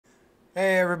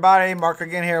Hey everybody, Mark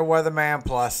again here, WeatherMan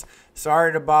Plus.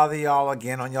 Sorry to bother y'all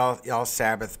again on y'all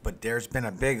Sabbath, but there's been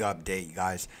a big update, you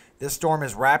guys. This storm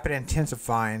is rapid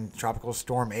intensifying, Tropical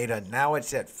Storm Eta. Now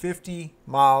it's at 50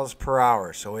 miles per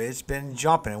hour, so it's been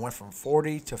jumping. It went from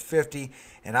 40 to 50,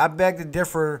 and I beg to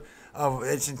differ of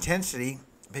its intensity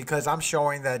because I'm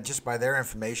showing that just by their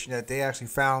information that they actually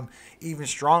found even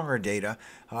stronger data,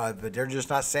 but they're just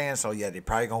not saying so yet. They're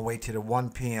probably gonna wait till the 1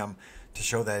 p.m. to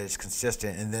show that it's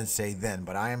consistent and then say then.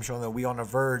 But I am showing that we on the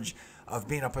verge of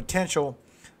being a potential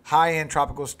high-end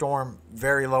tropical storm,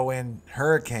 very low-end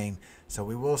hurricane. So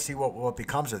we will see what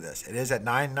becomes of this. It is at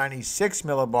 996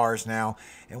 millibars now,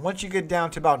 and once you get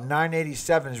down to about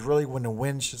 987 is really when the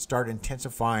winds should start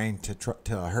intensifying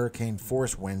to hurricane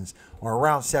force winds, or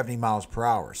around 70 miles per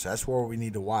hour. So that's where we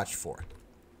need to watch for.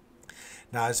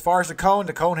 Now, as far as the cone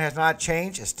has not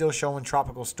changed. It's still showing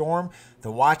tropical storm.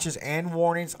 The watches and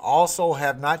warnings also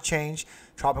have not changed.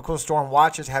 Tropical storm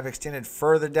watches have extended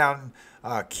further down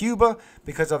Cuba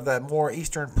because of the more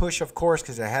eastern push, of course,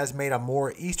 because it has made a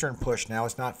more eastern push now.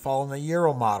 It's not following the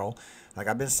Euro model. Like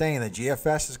I've been saying, the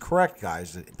GFS is correct,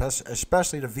 guys,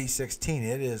 especially the V16.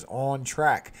 It is on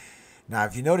track. Now,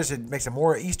 if you notice, it makes a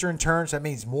more eastern turn, so that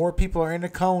means more people are in the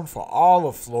cone for all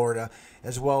of Florida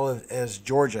as well as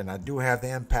Georgia, and I do have the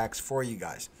impacts for you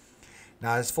guys.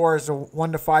 Now, as far as the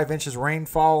 1 to 5 inches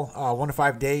rainfall, 1 to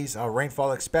 5 days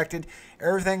rainfall expected,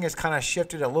 everything is kind of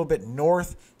shifted a little bit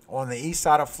north on the east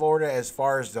side of Florida as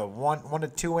far as the 1 to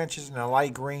 2 inches in the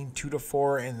light green, 2 to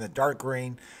 4 in the dark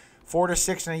green, 4 to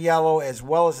 6 in the yellow, as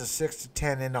well as the 6 to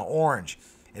 10 in the orange.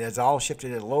 It has all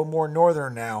shifted a little more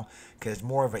northern now because it's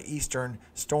more of an eastern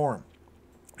storm.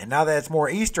 And now that it's more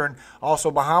eastern,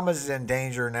 also Bahamas is in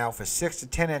danger now for 6 to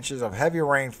 10 inches of heavy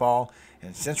rainfall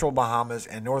in central Bahamas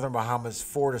and northern Bahamas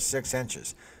 4 to 6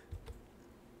 inches.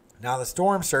 Now the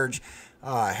storm surge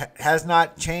has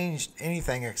not changed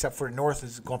anything except for the north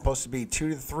is supposed to be 2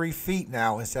 to 3 feet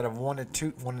now instead of 1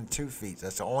 to 2 feet.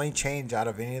 That's the only change out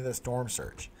of any of the storm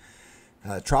surge.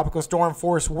 Tropical storm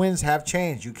force winds have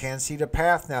changed. You can see the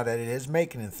path now that it is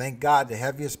making, and thank God the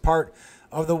heaviest part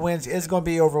of the winds is going to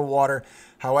be over water.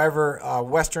 However,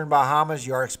 western Bahamas,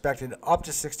 you are expected up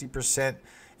to 60%.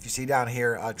 If you see down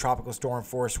here, tropical storm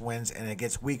force winds, and it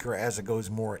gets weaker as it goes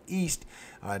more east.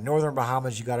 Northern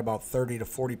Bahamas, you got about 30 to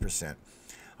 40%.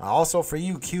 Also for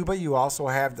you, Cuba, you also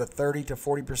have the 30 to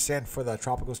 40% for the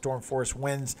tropical storm force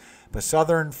winds. But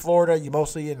southern Florida, you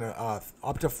mostly in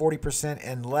up to 40%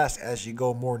 and less as you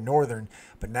go more northern.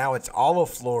 But now it's all of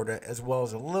Florida as well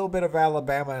as a little bit of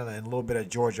Alabama and a little bit of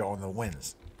Georgia on the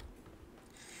winds.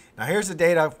 Now here's the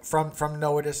data from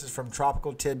NOAA. This is from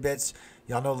Tropical Tidbits.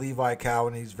 Y'all know Levi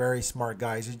Cowan. He's a very smart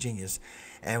guy. He's a genius.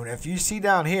 And if you see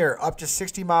down here, up to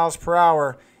 60 miles per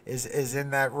hour is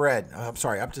in that red. I'm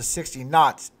sorry, up to 60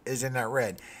 knots is in that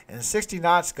red. And 60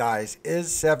 knots, guys,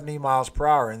 is 70 miles per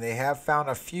hour. And they have found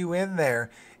a few in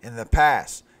there in the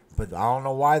past. But I don't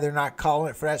know why they're not calling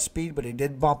it for that speed, but they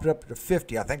did bump it up to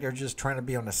 50. I think they're just trying to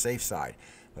be on the safe side.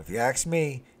 But if you ask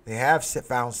me, they have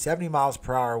found 70 miles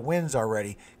per hour winds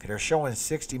already because they're showing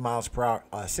 60 miles per hour,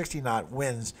 60 knot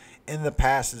winds in the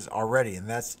passes already, and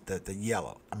that's the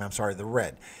yellow. I'm sorry, the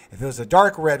red. If it was a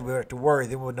dark red, we would have to worry.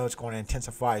 Then we would know it's going to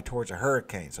intensify towards a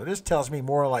hurricane. So this tells me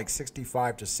more like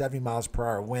 65 to 70 miles per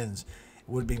hour winds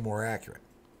would be more accurate.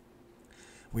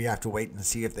 We have to wait and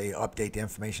see if they update the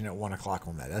information at 1 o'clock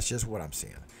on that. That's just what I'm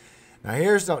seeing. Now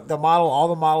here's the model. All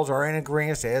the models are in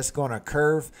agreement that it's going to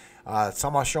curve.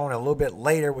 Some are showing a little bit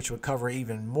later, which would cover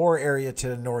even more area to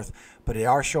the north. But they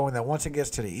are showing that once it gets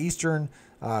to the eastern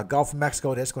Gulf of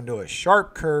Mexico, that's going to do a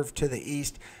sharp curve to the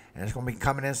east. And it's going to be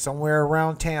coming in somewhere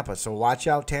around Tampa. So watch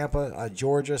out, Tampa,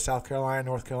 Georgia, South Carolina,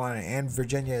 North Carolina, and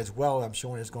Virginia as well. I'm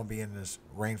showing it's going to be in this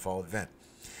rainfall event.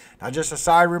 Now, just a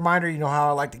side reminder, you know how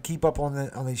I like to keep up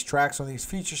on these tracks, on these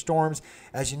future storms.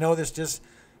 As you know, this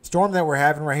storm that we're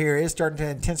having right here is starting to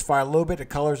intensify a little bit. The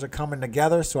colors are coming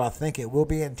together, so I think it will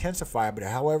be intensified. But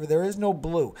however, there is no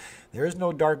blue. There is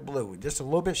no dark blue. Just a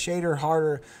little bit shadier,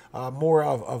 harder, more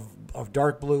of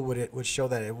dark blue would show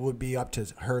that it would be up to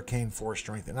hurricane force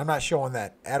strength. And I'm not showing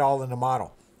that at all in the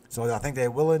model. So I think they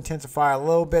will intensify a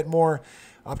little bit more,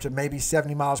 up to maybe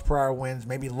 70 miles per hour winds,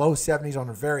 maybe low 70s on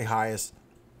the very highest.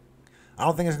 I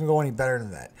don't think it's going to go any better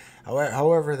than that.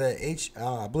 However,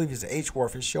 I believe it's the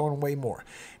H-Wharf is showing way more.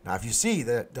 Now, if you see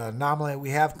the anomaly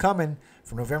we have coming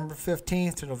from November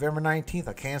 15th to November 19th,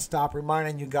 I can't stop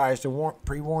reminding you guys to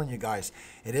pre-warn you guys.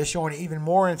 It is showing even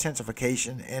more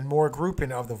intensification and more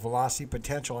grouping of the velocity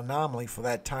potential anomaly for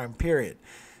that time period.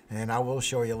 And I will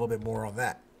show you a little bit more on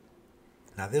that.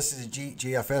 Now, this is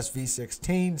GFS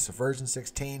V16, it's a version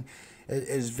 16.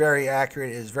 is very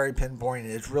accurate. It is very pinpoint.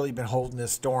 It's really been holding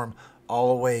this storm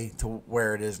all the way to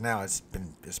where it is now. It's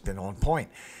been on point.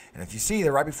 And if you see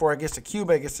that right before it gets to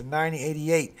Cuba, it gets to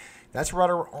 9088. That's right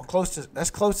around, close to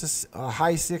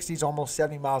high 60s, almost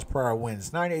 70 miles per hour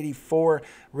winds. 984,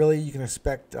 really you can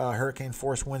expect hurricane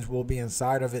force winds will be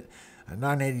inside of it.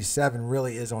 987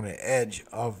 really is on the edge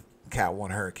of Cat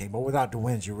 1 hurricane, but without the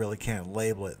winds, you really can't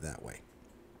label it that way.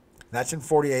 That's in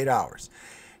 48 hours.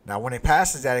 Now, when it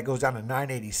passes that, it goes down to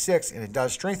 986, and it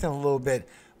does strengthen a little bit,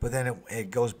 but then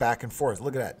it goes back and forth.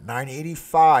 Look at that,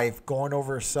 985 going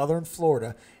over southern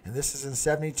Florida, and this is in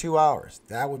 72 hours.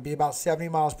 That would be about 70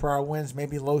 miles per hour winds,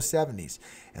 maybe low 70s.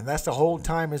 And that's the whole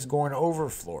time it's going over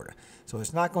Florida. So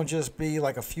it's not going to just be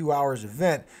like a few hours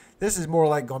event. This is more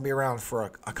like going to be around for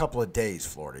a couple of days,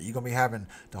 Florida. You're going to be having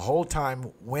the whole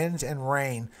time winds and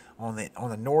rain on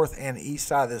the north and east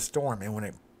side of this storm. And when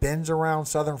it bends around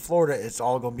southern Florida, it's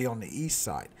all going to be on the east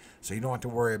side. So you don't have to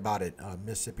worry about it,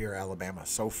 Mississippi or Alabama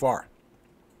so far.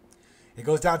 It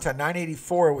goes down to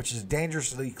 984, which is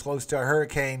dangerously close to a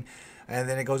hurricane, and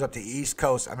then it goes up to the East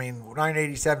Coast. I mean,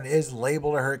 987 is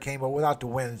labeled a hurricane, but without the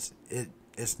winds,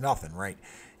 it's nothing, right?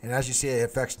 And as you see, it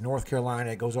affects North Carolina.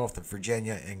 It goes off to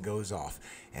Virginia and goes off.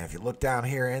 And if you look down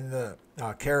here in the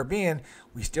Caribbean,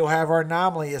 we still have our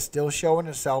anomaly. It's still showing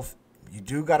itself. You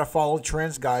do got to follow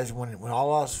trends, guys. When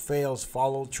all else fails,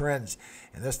 follow trends.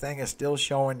 And this thing is still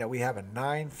showing that we have a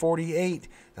 948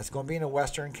 that's going to be in the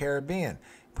Western Caribbean.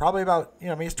 Probably about,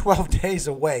 it's 12 days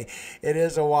away. It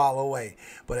is a while away.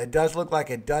 But it does look like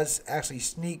it does actually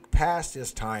sneak past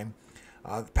this time,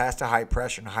 past the high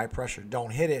pressure, and the high pressure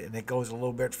don't hit it, and it goes a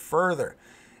little bit further.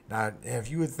 Now,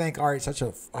 if you would think, all right, such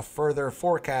a further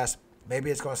forecast, maybe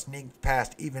it's going to sneak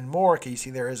past even more, because you see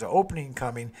there is an opening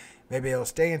coming. Maybe it'll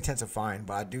stay intensifying,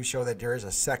 but I do show that there is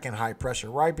a second high pressure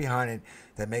right behind it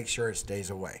that makes sure it stays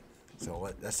away. So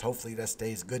hopefully that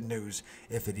stays good news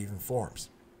if it even forms.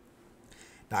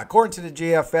 Now, according to the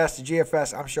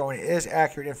GFS I'm showing is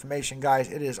accurate information, guys.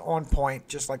 It is on point,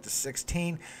 just like the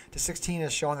 16. The 16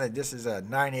 is showing that this is a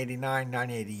 989,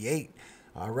 988.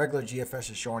 Regular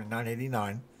GFS is showing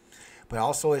 989. But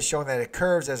also it's showing that it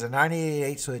curves as a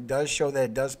 988, so it does show that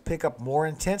it does pick up more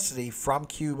intensity from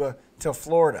Cuba to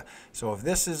Florida. So if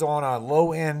this is on a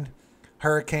low-end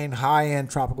hurricane, high-end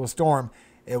tropical storm,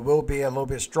 it will be a little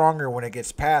bit stronger when it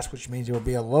gets past, which means it will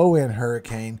be a low-end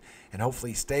hurricane, and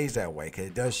hopefully stays that way, because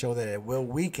it does show that it will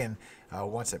weaken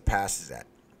once it passes that.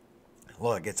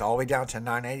 Look, it gets all the way down to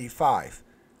 985.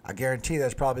 I guarantee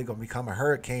that's probably going to become a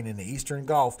hurricane in the Eastern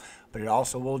Gulf, but it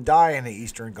also will die in the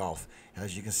Eastern Gulf,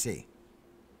 as you can see.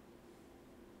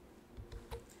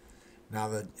 Now,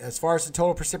 as far as the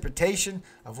total precipitation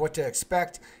of what to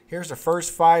expect, here's the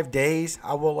first 5 days.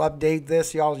 I will update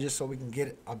this, y'all, just so we can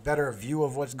get a better view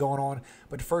of what's going on.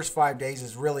 But the first 5 days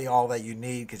is really all that you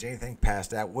need, because anything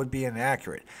past that would be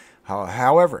inaccurate.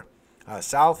 However,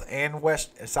 south and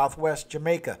southwest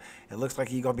Jamaica, it looks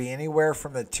like you're going to be anywhere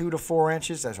from the 2 to 4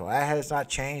 inches. That has not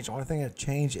changed. The only thing that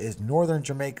changed is northern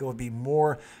Jamaica will be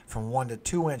more from 1 to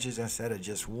 2 inches instead of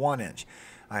just 1 inch.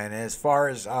 And as far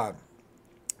as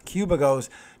Cuba goes,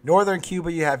 northern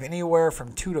Cuba you have anywhere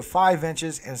from 2 to 5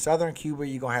 inches, and southern Cuba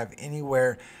you're going to have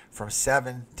anywhere from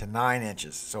 7 to 9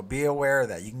 inches. So be aware of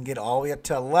that. You can get all the way up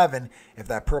to 11 if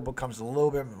that purple comes a little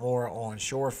bit more on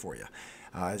shore for you.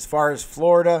 As far as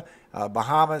Florida,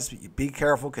 Bahamas, be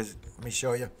careful, because let me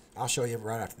show you. I'll show you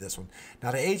right after this one. Now,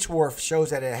 the H-Wharf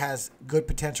shows that it has good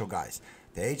potential, guys.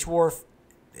 The H-Wharf,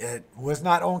 it was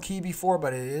not on key before,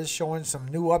 but it is showing some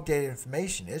new updated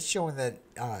information. It's showing that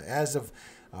as of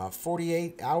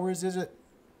 48 hours, is it?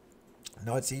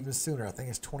 No, it's even sooner. I think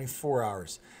it's 24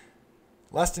 hours.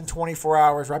 Less than 24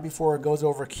 hours, right before it goes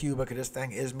over Cuba, because this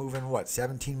thing is moving,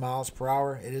 17 miles per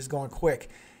hour? It is going quick.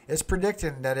 It's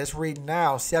predicting that it's reading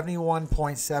now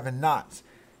 71.7 knots.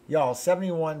 Y'all,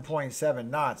 71.7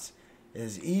 knots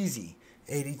is easy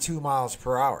 82 miles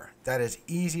per hour. That is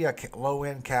easy a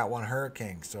low-end Cat 1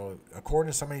 hurricane. So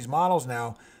according to some of these models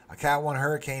now, a Cat 1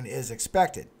 hurricane is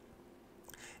expected.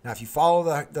 Now, if you follow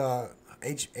the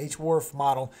H-Wharf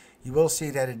model, you will see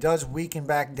that it does weaken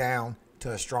back down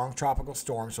to a strong tropical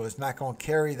storm, so it's not going to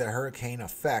carry the hurricane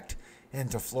effect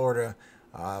into Florida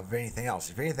of anything else.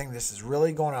 If anything, this is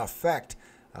really going to affect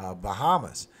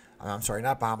Bahamas. I'm sorry,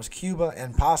 not Bahamas, Cuba,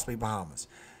 and possibly Bahamas.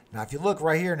 Now, if you look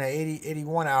right here in the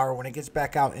 81 hour, when it gets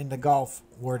back out in the Gulf,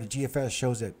 where the GFS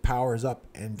shows it powers up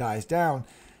and dies down,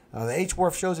 the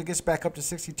H-Wharf shows it gets back up to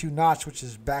 62 knots, which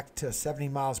is back to 70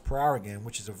 miles per hour again,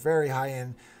 which is a very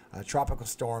high-end tropical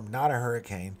storm, not a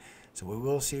hurricane. So we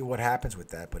will see what happens with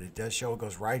that, but it does show it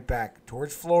goes right back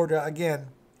towards Florida again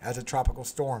as a tropical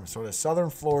storm. So the southern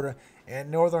Florida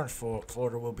and northern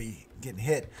Florida will be getting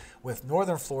hit, with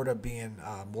northern Florida being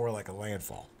more like a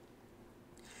landfall.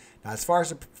 Now, as far as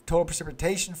the total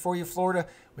precipitation for you, Florida,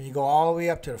 when you go all the way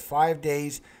up to the 5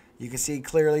 days, you can see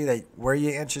clearly that where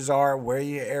your inches are, where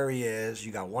your area is.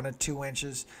 You got 1 to 2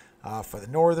 inches. For the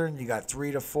northern, you got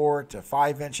 3 to 4 to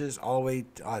 5 inches all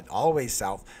the way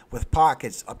south, with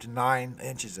pockets up to 9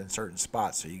 inches in certain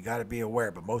spots. So you got to be aware,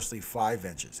 but mostly 5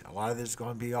 inches. A lot of this is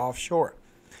going to be offshore.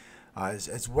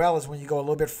 As well as when you go a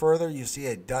little bit further, you see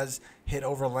it does hit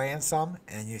over land some,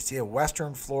 and you see a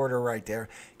western Florida right there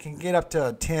can get up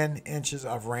to 10 inches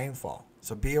of rainfall.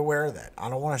 So be aware of that. I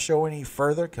don't want to show any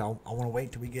further because I want to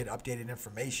wait till we get updated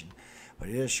information, but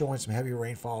it is showing some heavy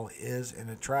rainfall is in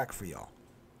the track for y'all.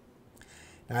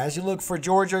 Now, as you look for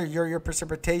Georgia, your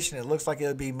precipitation, it looks like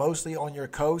it'll be mostly on your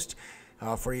coast.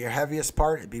 For your heaviest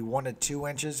part, it'd be 1 to 2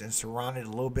 inches and surrounded a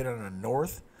little bit on the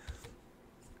north.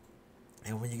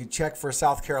 And when you can check for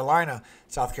South Carolina,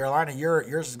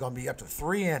 yours is going to be up to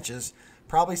 3 inches,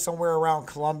 probably somewhere around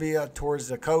Columbia towards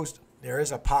the coast. There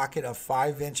is a pocket of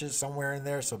 5 inches somewhere in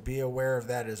there, so be aware of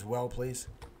that as well, please.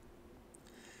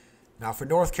 Now, for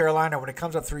North Carolina, when it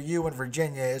comes up through you in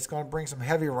Virginia, it's going to bring some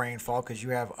heavy rainfall because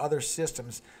you have other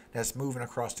systems that's moving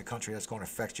across the country that's going to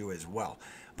affect you as well.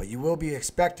 But you will be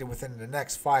expected within the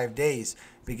next 5 days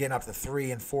begin up to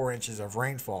 3 and 4 inches of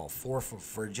rainfall. 4 for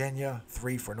Virginia,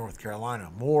 3 for North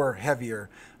Carolina. More heavier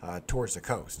towards the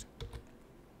coast.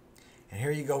 And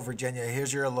here you go, Virginia.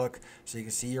 Here's your look so you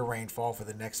can see your rainfall for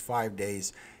the next 5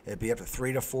 days. It'll be up to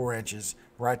 3 to 4 inches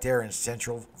right there in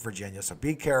central Virginia. So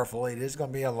be careful. It is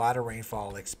going to be a lot of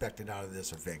rainfall expected out of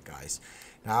this event, guys.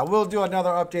 Now, I will do another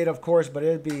update, of course, but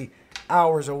it'll be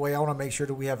hours away. I want to make sure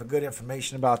that we have a good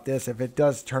information about this. If it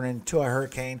does turn into a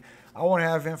hurricane, I want to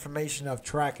have information of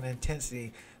track and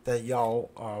intensity that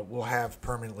y'all will have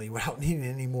permanently without needing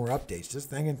any more updates. This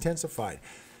thing intensified.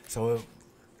 So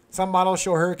some models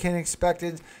show hurricane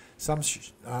expected. Some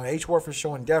HWRF is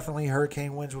showing definitely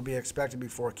hurricane winds will be expected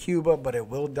before Cuba, but it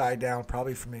will die down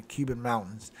probably from the Cuban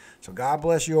mountains. So God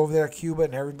bless you over there, Cuba,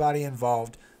 and everybody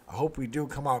involved. I hope we do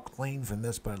come out clean from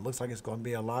this, but it looks like it's going to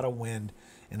be a lot of wind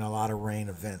and a lot of rain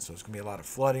events. So it's going to be a lot of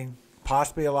flooding,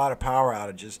 possibly a lot of power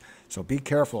outages. So be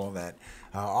careful of that.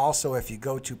 Also, if you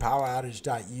go to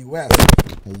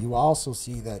poweroutage.us, you also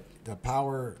see that the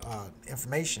power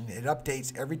information, it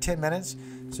updates every 10 minutes.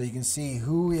 So you can see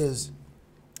who is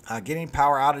getting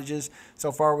power outages.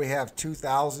 So far, we have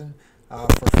 2,000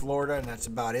 for Florida, and that's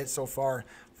about it so far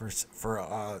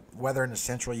for weather in the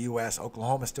central U.S.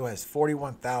 Oklahoma still has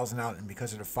 41,000 out, and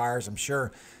because of the fires, I'm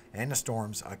sure, and the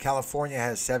storms, California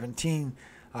has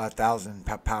 17,000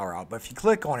 power out. But if you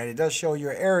click on it, it does show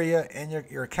your area and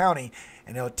your county,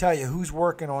 and it'll tell you who's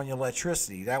working on your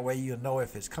electricity. That way you'll know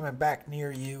if it's coming back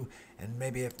near you and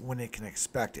maybe when it can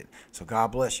expect it. So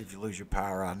God bless you if you lose your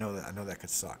power. I know that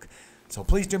could suck. So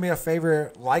please do me a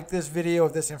favor, like this video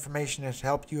if this information has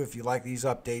helped you. If you like these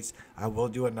updates, I will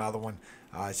do another one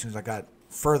as soon as I got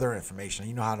further information.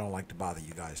 You know how I don't like to bother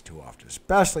you guys too often,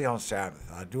 especially on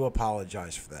Sabbath. I do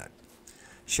apologize for that.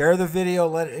 Share the video.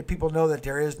 Let people know that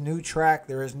there is new track.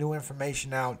 There is new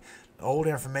information out. Old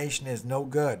information is no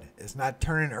good. It's not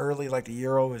turning early like the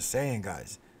Euro is saying,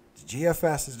 guys. The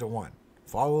GFS is the one.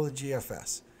 Follow the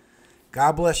GFS.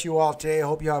 God bless you all today. I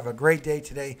hope you have a great day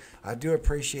today. I do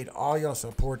appreciate all y'all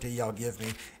support that y'all give me.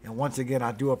 And once again,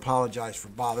 I do apologize for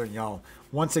bothering y'all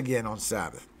once again on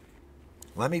Sabbath.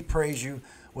 Let me praise you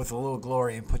with a little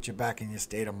glory and put you back in your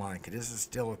state of mind, because this is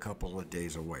still a couple of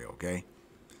days away, okay?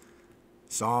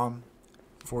 Psalm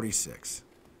 46.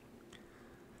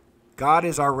 God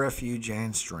is our refuge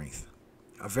and strength,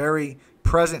 a very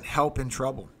present help in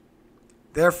trouble.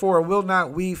 Therefore will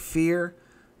not we fear,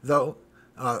 though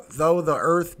the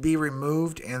earth be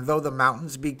removed, and though the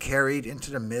mountains be carried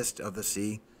into the midst of the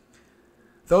sea,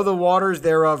 though the waters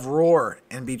thereof roar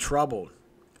and be troubled,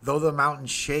 though the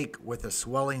mountains shake with the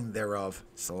swelling thereof.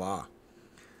 Selah.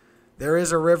 There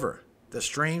is a river, the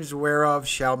streams whereof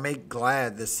shall make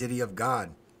glad the city of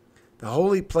God, the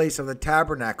holy place of the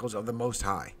tabernacles of the Most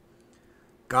High.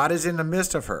 God is in the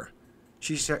midst of her.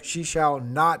 She shall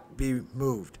not be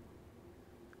moved.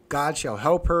 God shall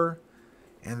help her,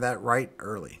 and that right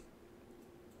early.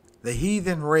 The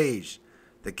heathen raged,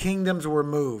 the kingdoms were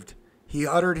moved. He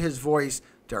uttered his voice,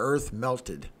 the earth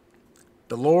melted.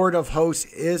 The Lord of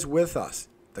hosts is with us.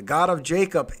 The God of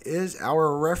Jacob is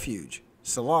our refuge.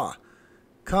 Selah.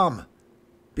 Come,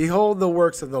 behold the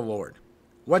works of the Lord.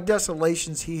 What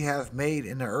desolations he hath made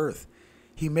in the earth.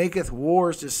 He maketh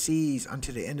wars to cease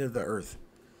unto the end of the earth.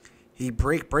 He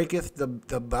breaketh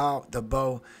the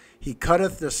bow. He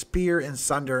cutteth the spear in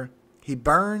sunder, He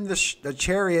burned the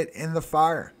chariot in the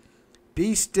fire.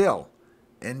 Be still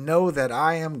and know that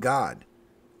I am God.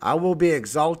 I will be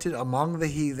exalted among the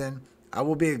heathen. I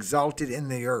will be exalted in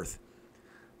the earth.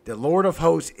 The Lord of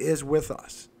hosts is with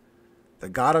us. The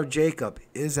God of Jacob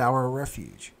is our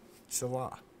refuge.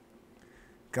 Selah.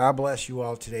 God bless you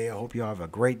all today. I hope you all have a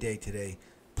great day today.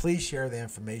 Please share the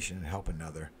information and help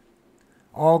another.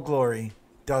 All glory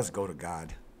does go to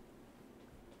God.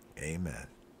 Amen.